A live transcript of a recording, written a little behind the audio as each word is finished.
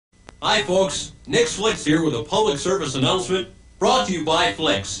Hi, folks. Nick's Flix here with a public service announcement brought to you by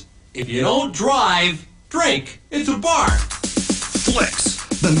Flix. If you don't drive, drink. It's a bar. Flix,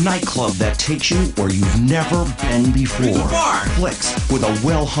 the nightclub that takes you where you've never been before. It's a bar. Flix, with a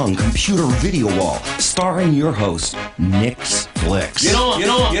well-hung computer video wall, starring your host, Nick's Flix. You know,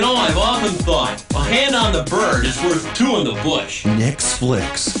 I've often thought a hand on the bird is worth two in the bush. Nick's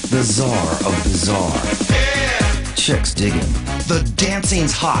Flix, the czar of bizarre. Chicks dig him. The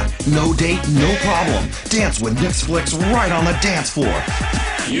dancing's hot. No date, no problem. Dance with Nick's Flix right on the dance floor.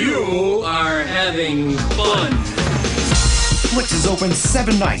 You are having fun. Flix is open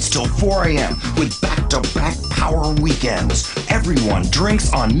 7 nights till 4 a.m. with back-to-back power weekends. Everyone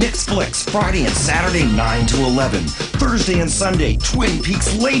drinks on Nick's Flix Friday and Saturday 9 to 11. Thursday and Sunday, Twin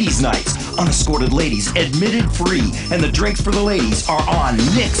Peaks Ladies Nights. Unescorted ladies admitted free, and the drinks for the ladies are on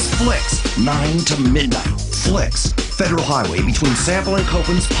Nick's Flix 9 to midnight. Flix, Federal Highway between Sample and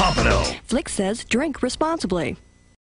Copen's Pompano. Flix says drink responsibly.